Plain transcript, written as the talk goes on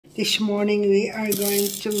This morning we are going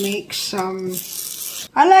to make some,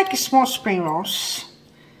 I like small spring rolls.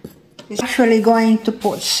 It's actually going to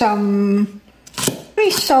put some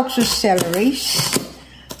 3 stalks of celery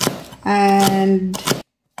and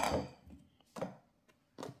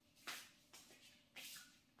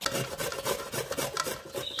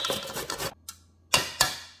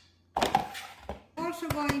also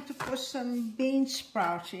going to put some bean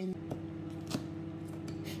sprouts in.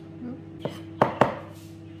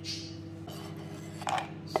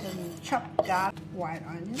 Some chopped garlic, white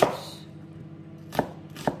onions.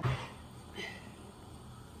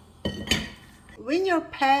 When your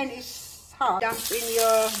pan is hot, dump in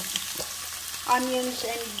your onions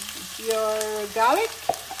and your garlic.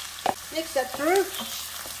 Mix that through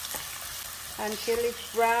until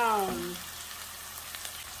it's brown.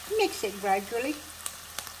 Mix it gradually.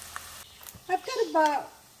 I've got about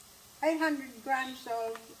 800 grams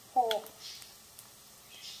of pork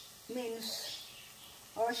mince,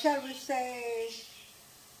 or shall we say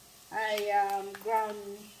a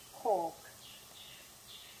ground pork.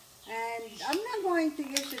 And I'm not going to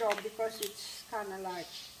use it all because it's kind of like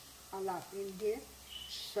a lot in here.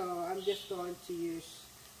 So I'm just going to use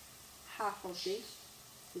half of this.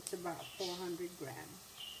 It's about 400 grams.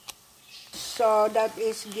 So that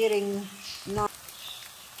is getting nice.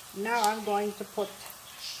 Now I'm going to put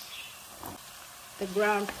the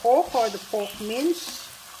ground pork or the pork mince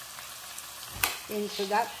into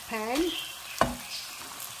that pan.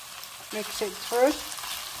 Mix it through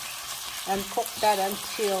and cook that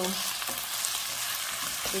until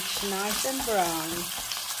it's nice and brown.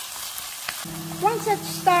 Once it's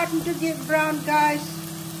starting to get brown, guys,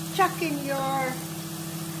 chuck in your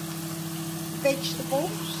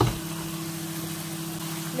vegetables.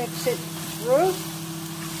 Mix it through.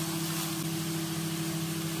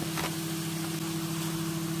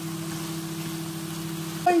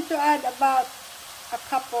 I'm going to add about a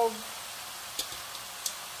cup of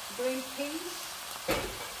green peas.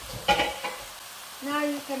 Now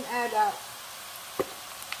you can add up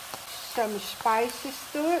some spices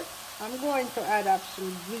to it. I'm going to add up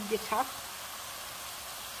some vegetables.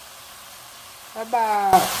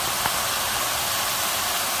 About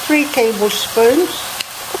 3 tablespoons.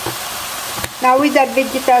 Now with that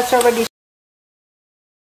vegetables already,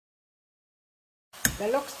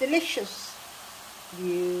 that looks delicious.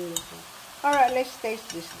 Beautiful. Alright, let's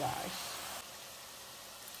taste this, guys.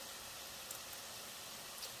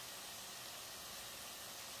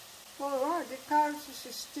 Alright, the carrots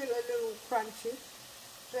is still a little crunchy.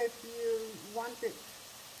 So if you want it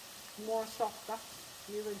more softer,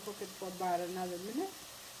 you can cook it for about another minute.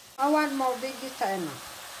 I want more vegetable.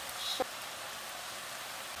 So,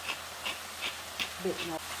 bit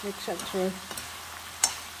more. Mix it through.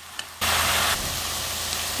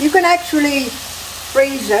 You can actually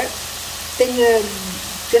freeze it, then you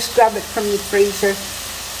just grab it from the freezer,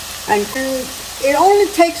 and it only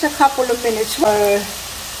takes a couple of minutes.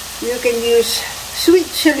 You can use sweet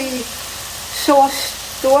chili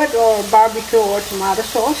sauce to it, or barbecue or tomato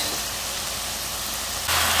sauce.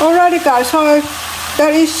 Alrighty, guys, so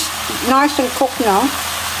that is nice and cooked now.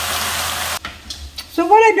 So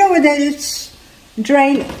what I do with it is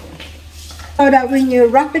drain it, so that when you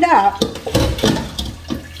wrap it up,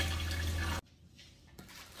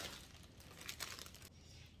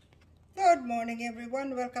 good morning,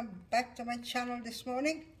 everyone. Welcome back to my channel this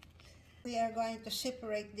morning. We are going to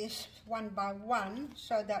separate this one by one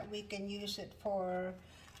so that we can use it for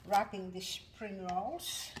wrapping the spring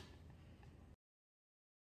rolls.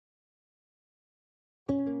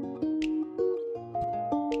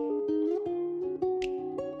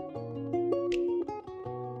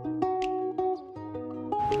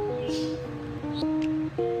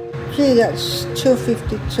 See, that's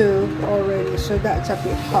 252 already, so that's a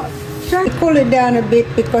bit hot. Try to cool it down a bit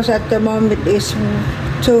because at the moment it's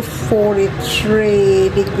 243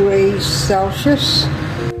 degrees Celsius.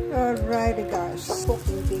 Alrighty, guys,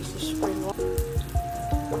 cooking these spring rolls.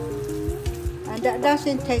 And that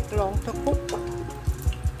doesn't take long to cook.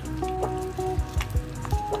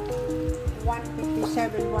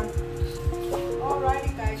 157, 157.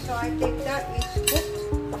 Alrighty, guys, so I think that is cooked.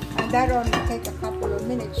 And that only take a couple of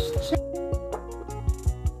minutes.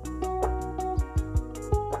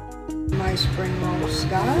 My spring rolls,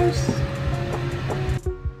 guys.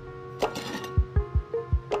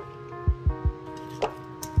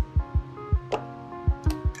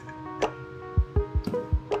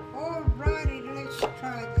 Alrighty, let's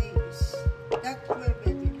try these. That will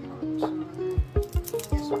be a bit hot, so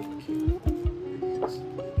just be careful. It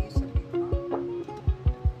is a bit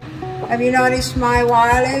hot. Have you noticed my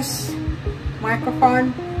wireless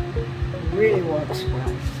microphone? It really works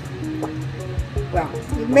well. well,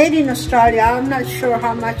 made in Australia. I'm not sure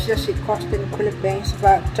how much does it cost in the Philippines,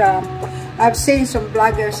 but I've seen some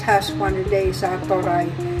bloggers has one of these. I thought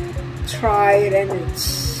I'd try it, and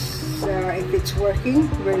it's if it's working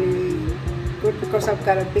really good, because I've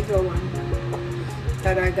got a bigger one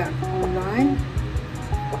that I got online.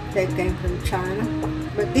 They came from China,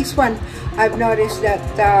 but this one I've noticed that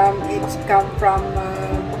it's come from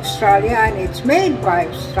Australia, and it's made by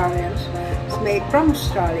Australians. It's made from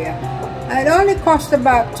Australia. It only cost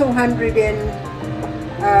about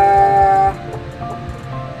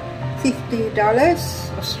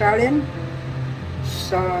 $250 Australian,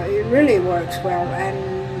 so it really works well, and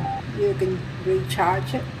you can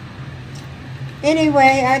recharge it.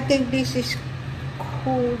 Anyway, I think this is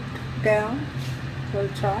cooled down. We'll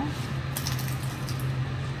try.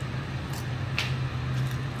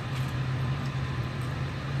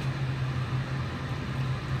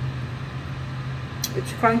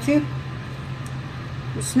 It's crunchy.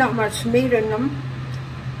 It's not much meat in them,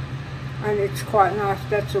 and it's quite nice.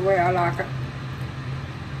 That's the way I like it.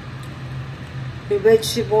 The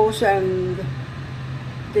vegetables and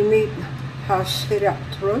the meat has hit up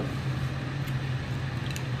through.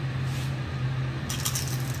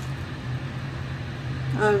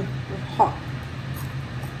 And it's hot.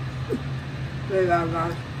 There you go,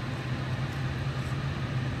 guys.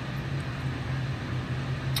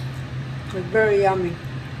 It's very yummy.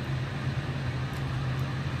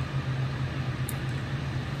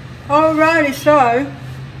 Alrighty, so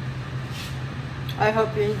I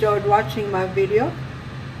hope you enjoyed watching my video.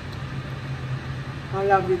 I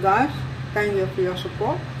love you guys. Thank you for your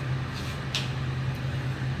support.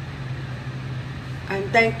 And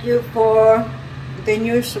thank you for the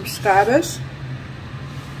new subscribers.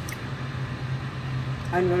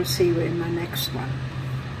 And we'll see you in my next one.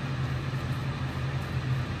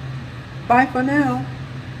 Bye for now.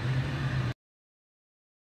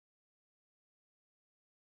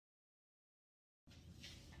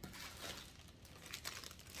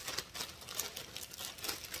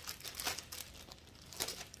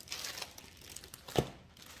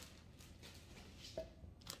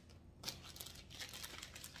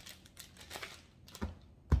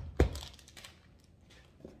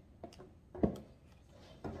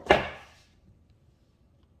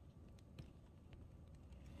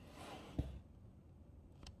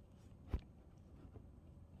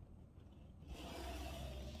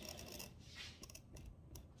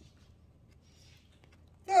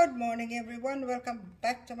 Good morning, everyone. Welcome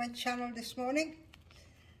back to my channel this morning.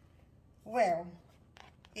 Well,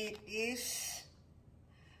 it is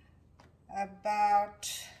about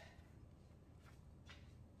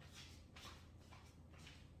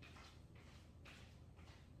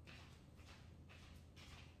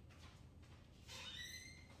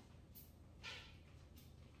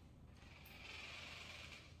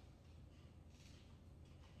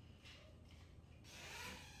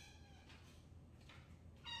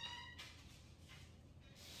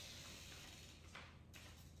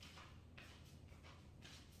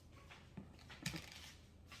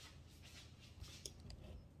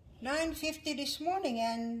 9:50 this morning,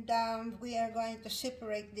 and we are going to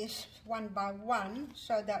separate this one by one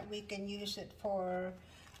so that we can use it for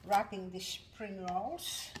wrapping the spring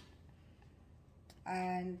rolls.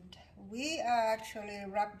 And we actually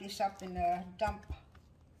wrap this up in a damp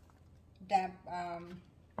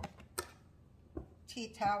tea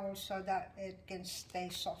towel so that it can stay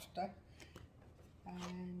softer.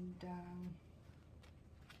 And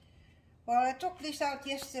well, I took this out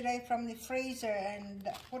yesterday from the freezer and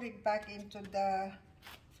put it back into the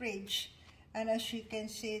fridge, and as you can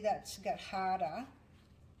see, that's got harder.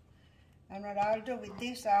 And what I'll do with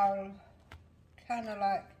this, I'll kind of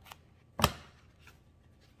like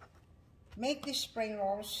make the spring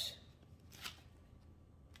rolls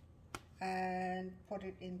and put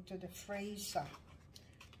it into the freezer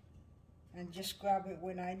and just grab it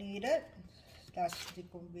when I need it. That's the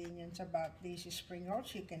convenience about these spring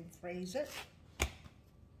rolls. You can freeze it.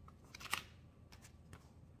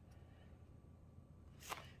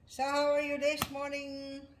 So how are you this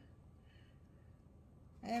morning,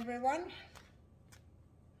 everyone?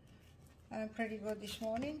 I'm pretty good this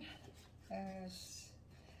morning. It's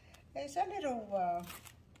a little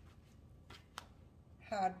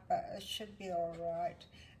hard, but it should be all right.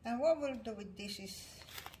 And what we'll do with this is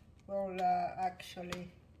we'll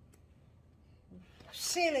actually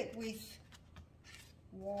seal it with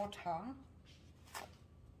water.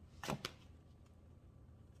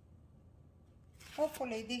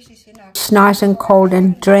 Hopefully this is enough. It's nice and cold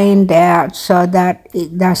and drained out so that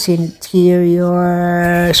it doesn't tear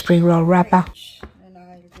your spring roll wrapper. And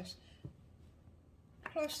I'll just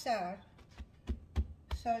close that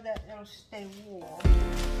so that it'll stay warm.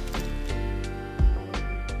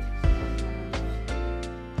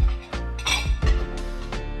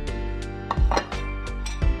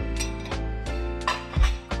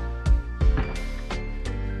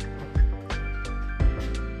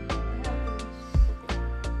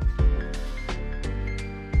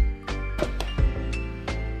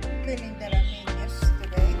 Filling that I made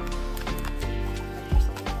yesterday. I just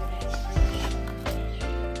put it in the fridge.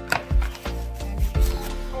 And it's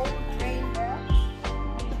all drained out.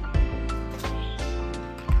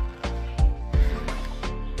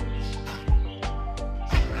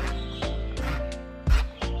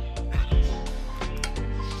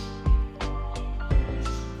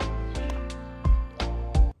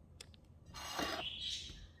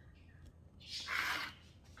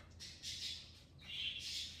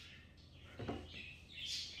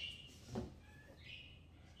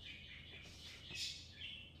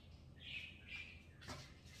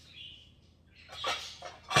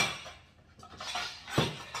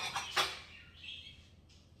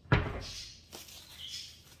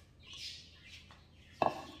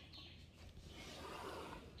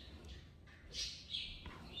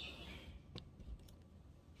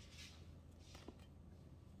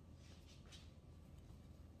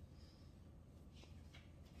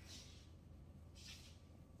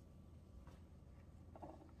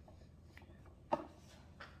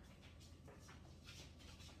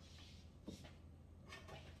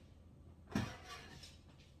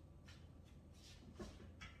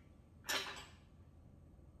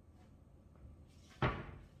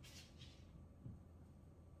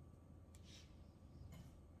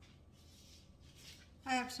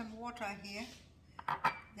 I have some water here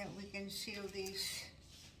that we can seal these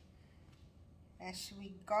as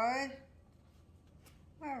we go.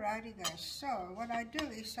 Alrighty guys, so what I do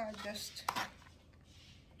is I just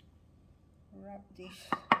rub this.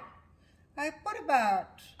 I put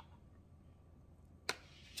about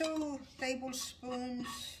 2 tablespoons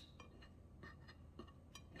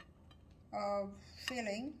of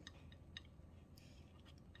filling,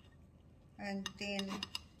 and then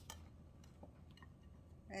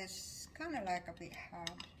it's kind of like a bit hard,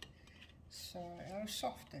 so it'll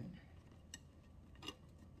soften.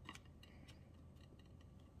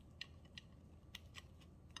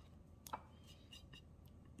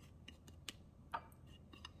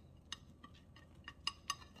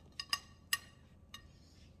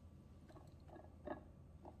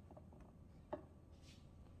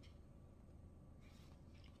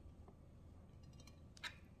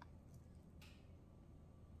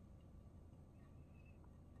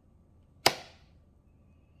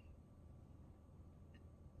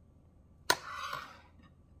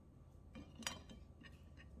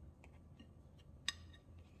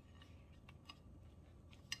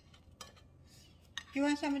 Do you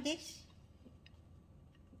want some of this?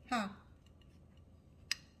 Huh?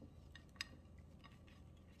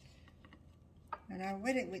 And I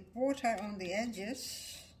wet it with water on the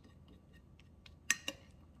edges.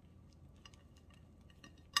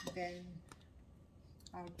 Then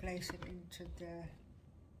I'll place it into the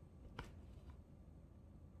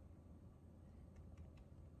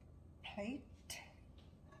plate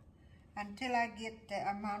until I get the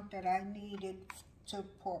amount that I needed to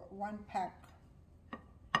pour 1 pack.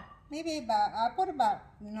 Maybe about, I put about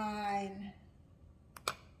 9,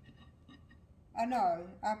 no,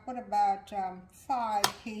 I put about 5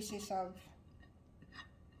 pieces of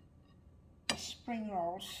spring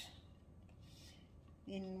rolls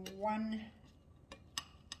in 1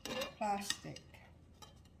 plastic.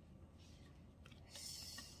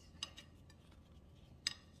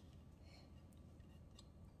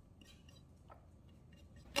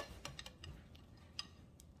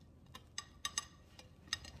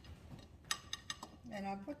 And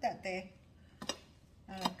I'll put that there,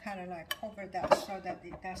 and I'll kind of like cover that so that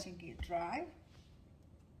it doesn't get dry.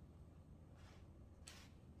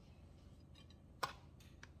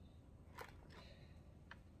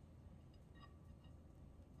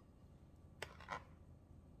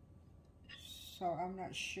 So I'm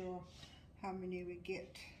not sure how many we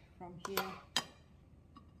get from here.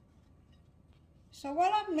 So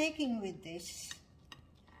what I'm making with this,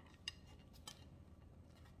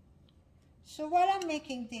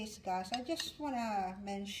 guys, I just want to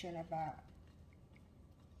mention about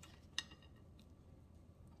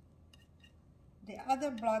the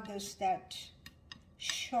other bloggers that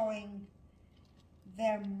showing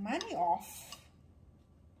their money off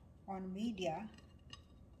on media,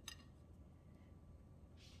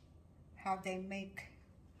 how they make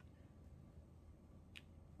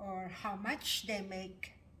or how much they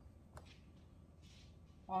make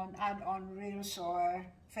add on Reels or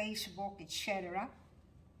Facebook, etc.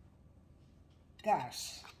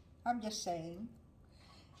 Guys, I'm just saying,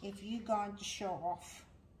 if you're going to show off,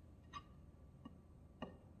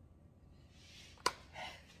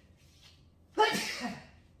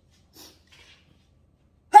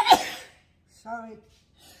 sorry,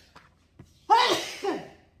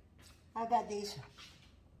 I got this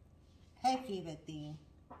hay fever thing.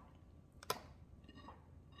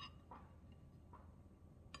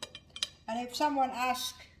 And if someone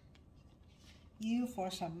asks you for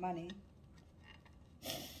some money,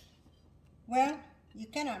 well, you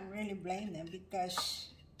cannot really blame them because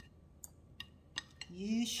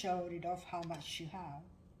you showed it off how much you have.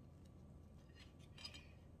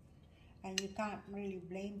 And you can't really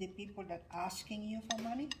blame the people that are asking you for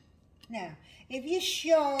money. Now, if you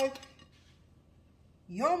showed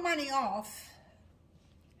your money off,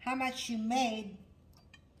 how much you made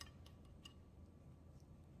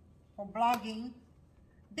for blogging,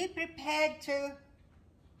 be prepared to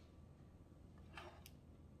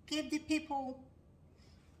give the people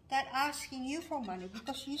that are asking you for money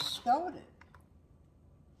because you showed it.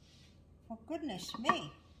 For goodness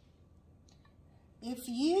me. If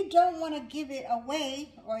you don't want to give it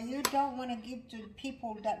away or you don't want to give to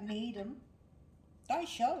people that need them, don't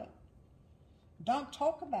show it. Don't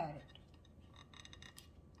talk about it.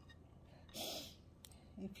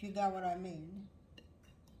 If you got what I mean.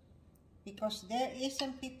 Because there is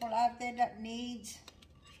some people out there that needs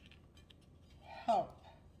help.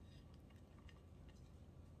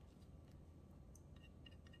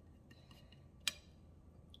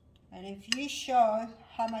 And if you show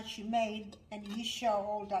how much you made and you show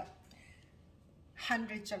all that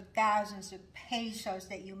hundreds of thousands of pesos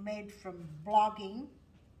that you made from blogging,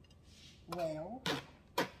 well,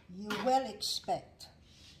 you will expect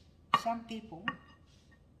some people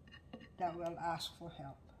that will ask for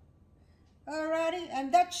help. Alrighty,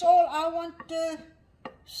 and that's all I want to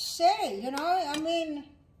say, you know, I mean,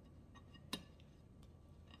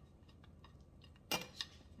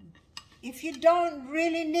 if you don't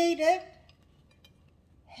really need it,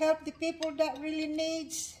 help the people that really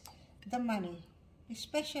needs the money,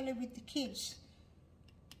 especially with the kids.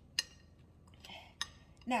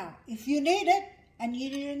 Now, if you need it and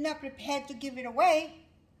you're not prepared to give it away,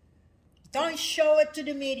 don't show it to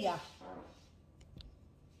the media.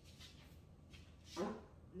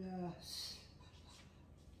 Yes,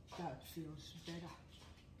 that feels better.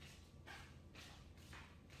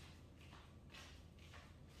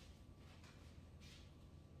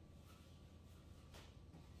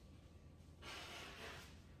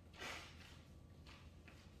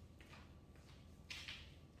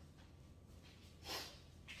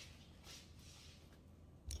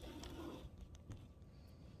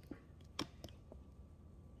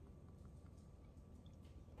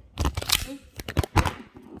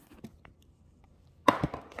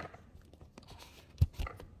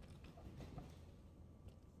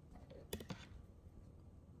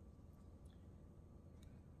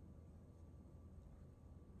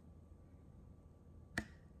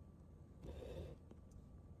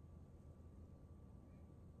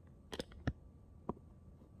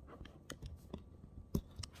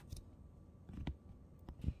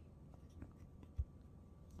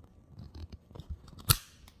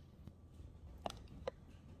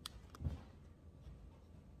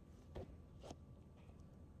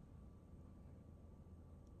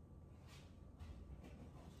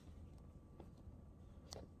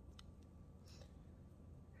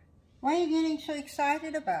 What are you getting so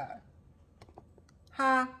excited about?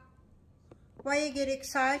 Huh? Why you get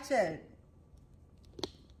excited?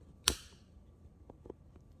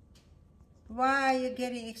 Why are you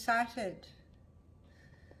getting excited?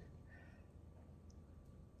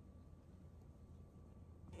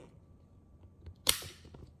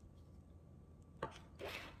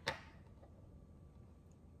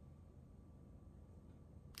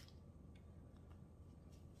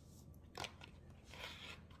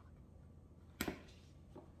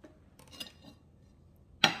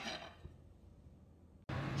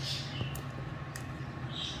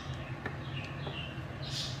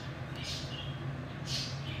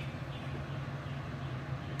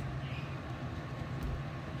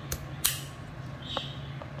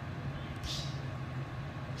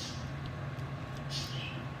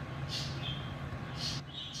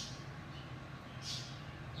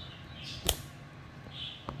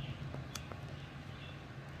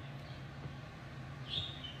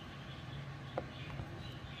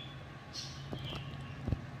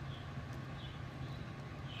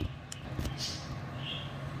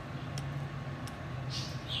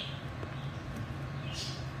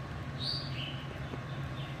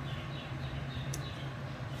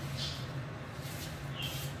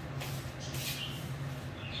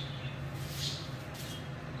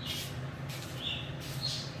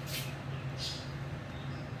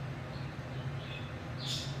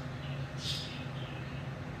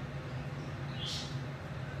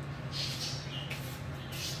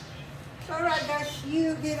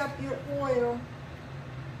 you heat up your oil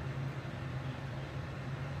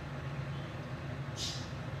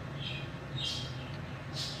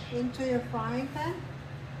into your frying pan.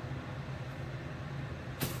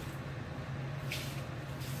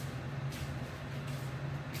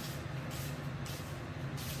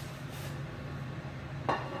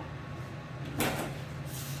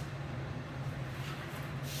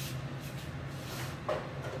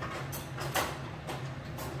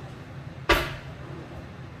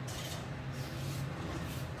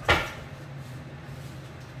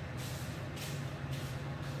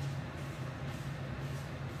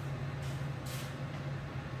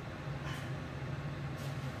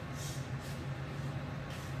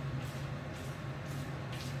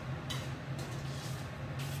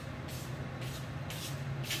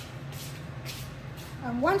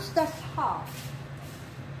 And once that's hot,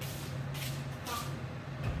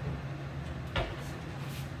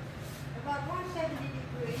 about 170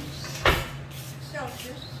 degrees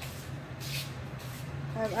Celsius,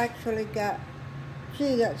 I've actually got,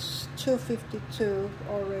 gee, that's 252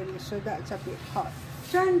 already, so that's a bit hot.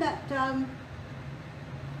 Turn that down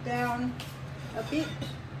a bit.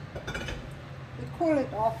 We cool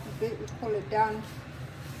it off a bit, we cool it down.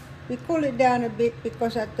 We cool it down a bit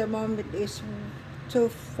because at the moment it's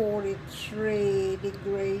 243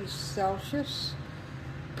 degrees Celsius,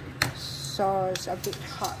 so it's a bit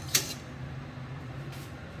hot.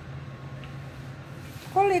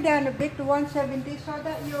 Cool it down a bit to 170 so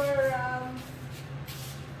that your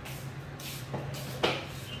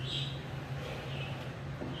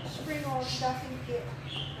spring rolls doesn't get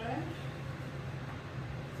burnt.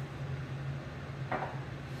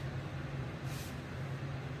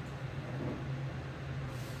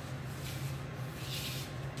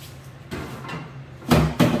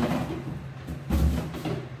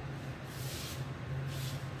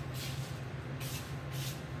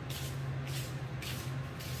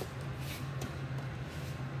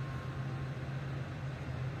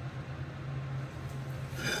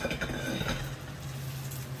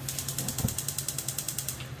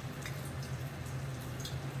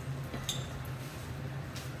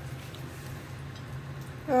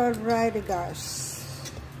 Alrighty guys,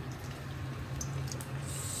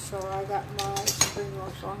 so I got my spring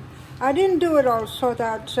rolls on. I didn't do it all so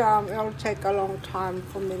that it'll take a long time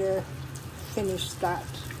for me to finish that,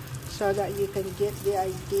 so that you can get the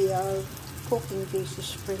idea of cooking these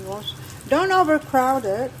spring rolls. Don't overcrowd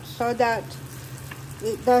it so that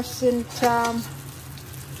it doesn't,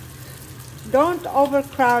 don't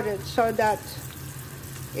overcrowd it so that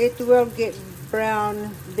it will get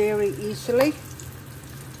brown very easily.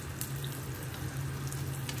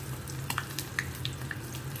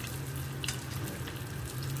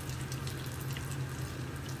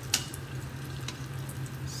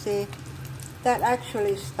 See, that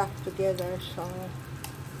actually stuck together, so,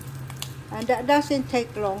 and that doesn't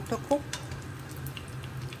take long to cook.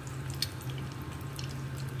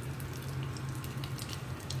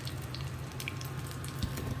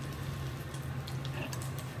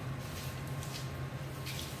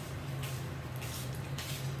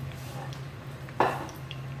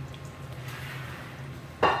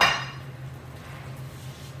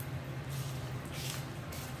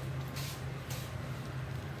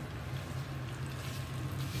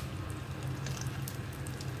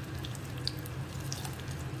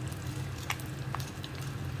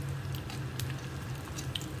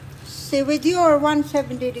 See, with your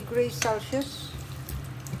 170 degrees Celsius,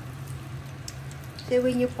 see,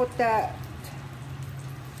 when you put the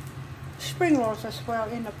spring rolls as well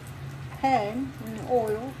in a pan, in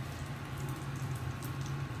oil,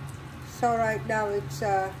 so right now it's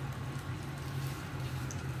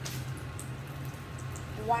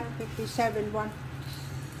 157,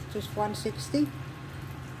 just 160.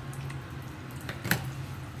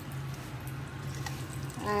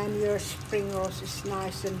 And your spring rolls is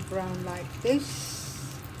nice and brown like this.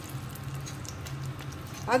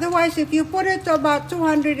 Otherwise, if you put it to about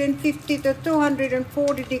 250 to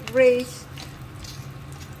 240 degrees,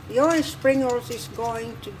 your spring rolls is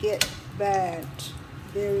going to get bad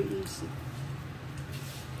very easy.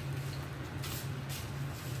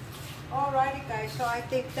 Alrighty guys, so I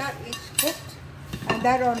think that is cooked, and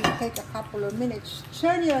that only take a couple of minutes.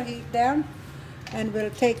 Turn your heat down and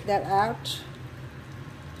we'll take that out.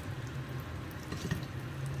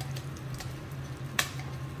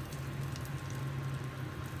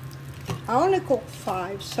 I only cook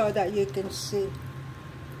 5 so that you can see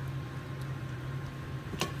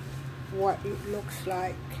what it looks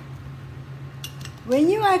like. When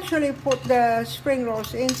you actually put the spring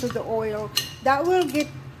rolls into the oil, that will get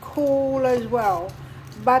cool as well.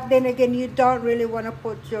 But then again, you don't really want to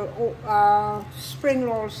put your spring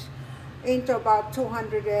rolls into about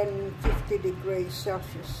 250 degrees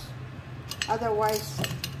Celsius. Otherwise,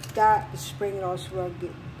 that spring rolls will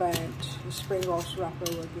get burnt. The spring rolls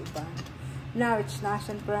wrapper will get burnt. Now it's nice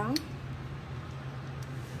and brown.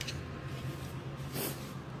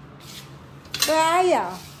 Where are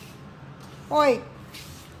ya? Oi!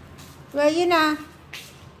 Where you now?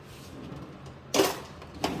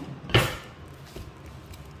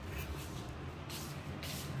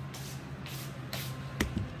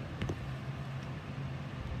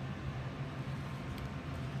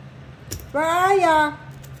 Where are ya?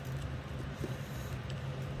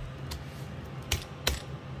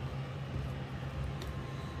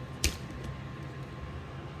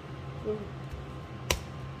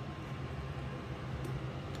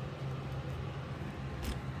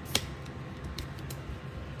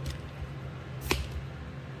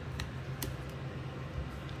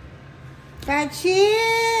 Bachi!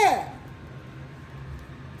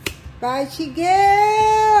 Bachi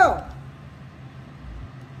girl!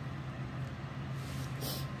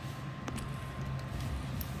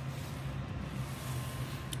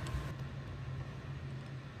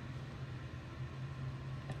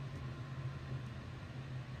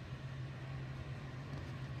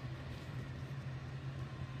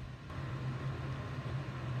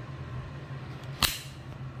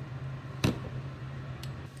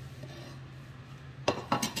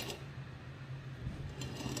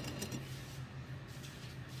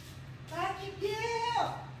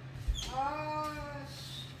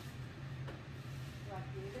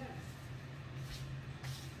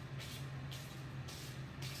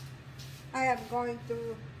 I am going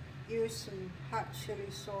to use some hot chili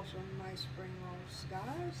sauce on my spring rolls,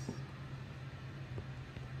 guys.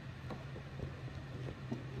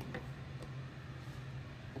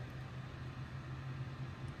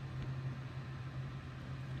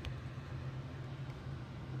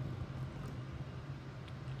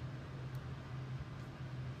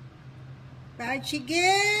 Bachi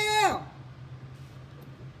girl!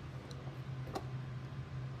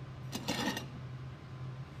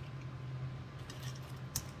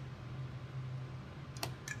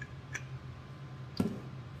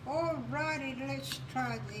 Alrighty, let's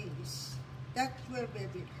try these. That will be a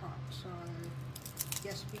bit hot, so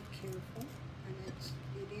just be careful. And it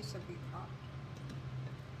is a bit hot.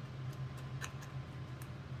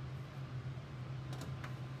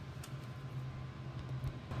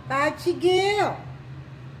 Bachi girl!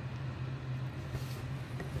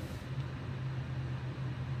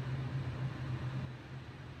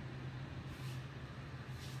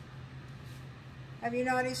 Have you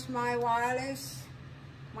noticed my wireless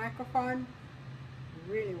microphone?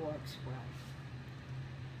 It really works well.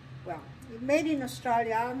 Well, it's made in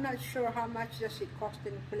Australia. I'm not sure how much does it cost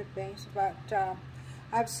in the Philippines, but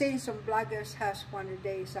I've seen some bloggers has one of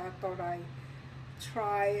these. I thought I'd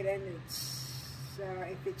try it, and it's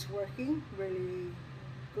if it's working really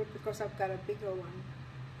good, because I've got a bigger one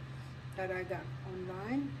that I got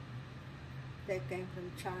online. They came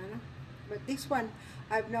from China. But this one,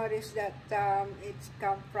 I've noticed that it's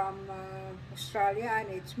come from Australia, and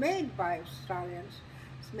it's made by Australians.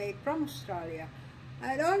 It's made from Australia.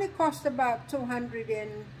 It only cost about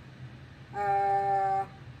 $250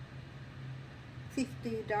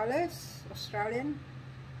 Australian.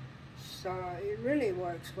 So it really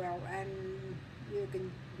works well, and you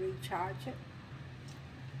can recharge it.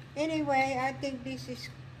 Anyway, I think this is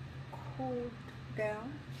cooled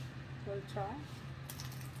down. We'll try.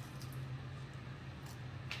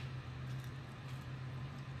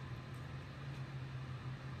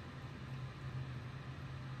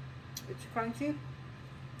 It's crunchy.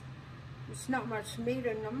 It's not much meat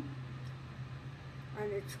in them,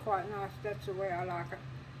 and it's quite nice. That's the way I like it.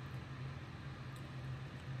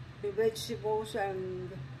 The vegetables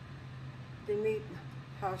and the meat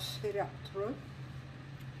has hit up through.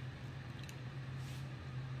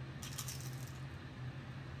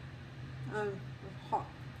 And it's hot.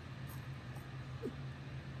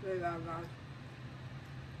 There you go, guys.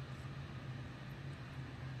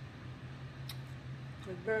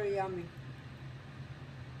 It's very yummy.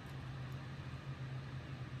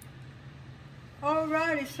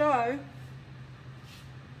 Alrighty, so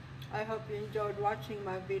I hope you enjoyed watching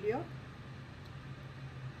my video.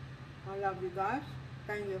 I love you guys.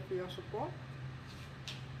 Thank you for your support.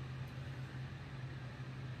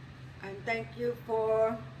 And thank you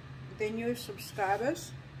for the new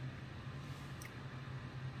subscribers.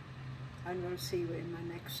 And we'll see you in my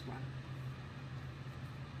next one.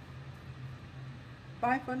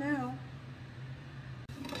 Bye for now.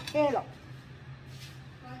 Hello.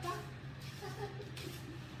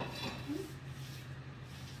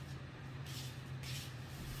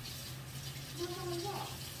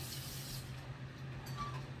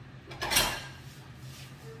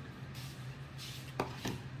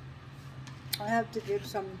 I have to give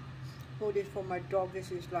some food for my dog.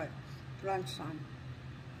 This is like lunchtime.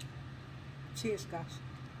 Cheers, guys.